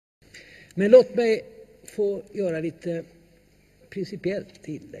Men låt mig få göra lite principiellt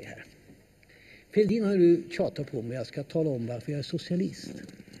inlägg här. Fälldin har nu tjatat på mig, jag ska tala om varför jag är socialist.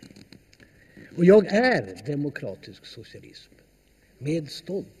 Och jag är demokratisk socialism. Med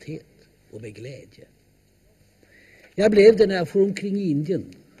stolthet och med glädje. Jag blev det när jag for omkring i Indien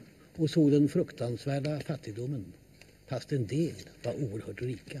och såg den fruktansvärda fattigdomen, fast en del var oerhört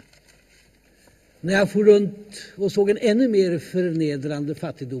rika. När jag for runt och såg en ännu mer förnedrande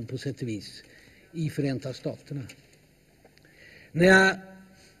fattigdom på sätt och vis i Förenta Staterna. När jag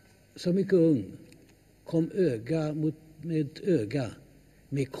som mycket ung kom öga med öga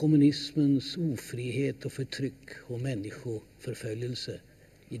med kommunismens ofrihet och förtryck och människoförföljelse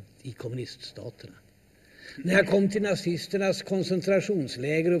i kommuniststaterna. När jag kom till nazisternas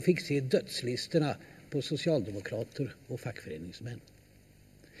koncentrationsläger och fick se dödslistorna på socialdemokrater och fackföreningsmän.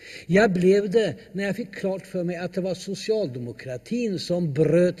 Jag blev det när jag fick klart för mig att det var socialdemokratin som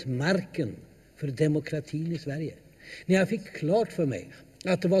bröt marken för demokratin i Sverige. När jag fick klart för mig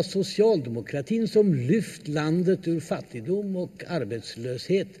att det var socialdemokratin som lyft landet ur fattigdom och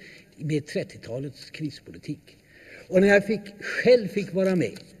arbetslöshet med 30-talets krispolitik. Och när jag själv fick vara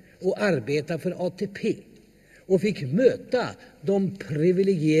med och arbeta för ATP och fick möta de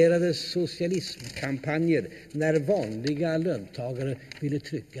privilegierade socialismkampanjer när vanliga löntagare ville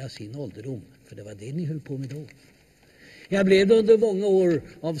trygga sin ålderdom. För det var det ni höll på med då. Jag blev under många år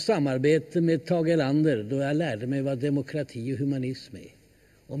av samarbete med Tage Erlander då jag lärde mig vad demokrati och humanism är.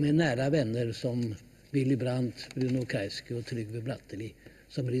 Och med nära vänner som Willy Brandt, Bruno Kreisky och Tryggve Bratteli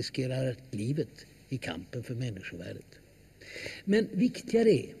som riskerar livet i kampen för människovärdet. Men viktigare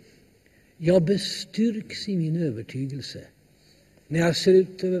är, jag bestyrks i min övertygelse när jag ser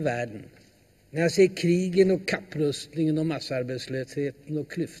ut över världen, när jag ser krigen och kapprustningen och massarbetslösheten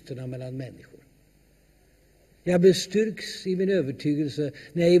och klyftorna mellan människor. Jag bestyrks i min övertygelse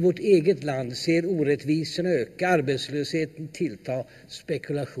när jag i vårt eget land ser orättvisorna öka, arbetslösheten tillta,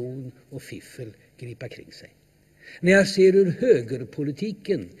 spekulation och fiffel gripa kring sig. När jag ser hur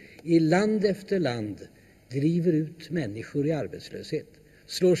högerpolitiken i land efter land driver ut människor i arbetslöshet,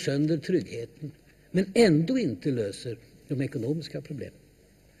 slår sönder tryggheten, men ändå inte löser de ekonomiska problemen.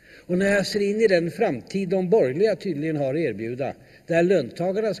 Och när jag ser in i den framtid de borgerliga tydligen har att erbjuda, där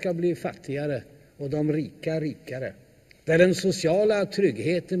löntagarna ska bli fattigare och de rika rikare, där den sociala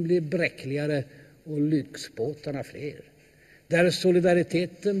tryggheten blir bräckligare och lyxbåtarna fler, där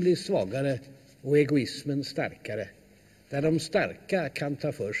solidariteten blir svagare och egoismen starkare, där de starka kan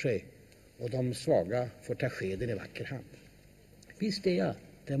ta för sig och de svaga får ta skeden i vacker hand. Visst är jag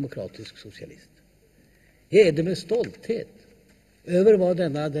demokratisk socialist. Jag är det med stolthet över vad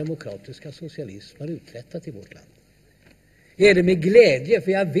denna demokratiska socialism har uträttat i vårt land. Jag är det med glädje,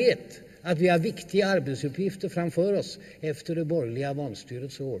 för jag vet att vi har viktiga arbetsuppgifter framför oss efter det borgerliga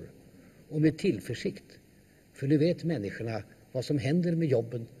vanstyrets år. Och med tillförsikt, för nu vet människorna vad som händer med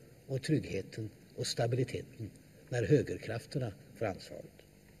jobben och tryggheten och stabiliteten när högerkrafterna får ansvaret.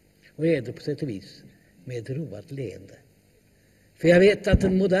 Och jag är det på sätt och vis med ett roat leende. För jag vet att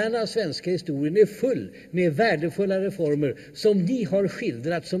den moderna svenska historien är full med värdefulla reformer som ni har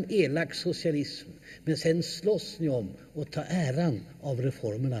skildrat som elak socialism. Men sen slåss ni om att ta äran av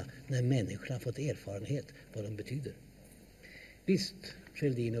reformerna när människorna fått erfarenhet vad de betyder. Visst,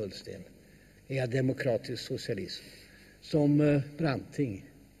 Fälldin och Ullsten, är jag demokratisk socialism. Som Branting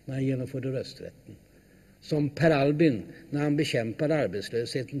när han genomförde rösträtten. Som Per Albin när han bekämpade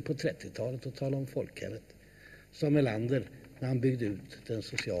arbetslösheten på 30-talet och talade om folkhemmet. Som Erlander när han byggde ut den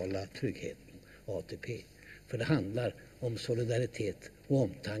sociala tryggheten, ATP. För det handlar om solidaritet och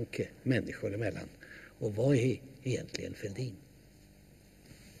omtanke människor emellan. Och vad är egentligen Fälldin?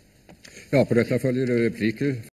 Ja, på detta följer det repliker.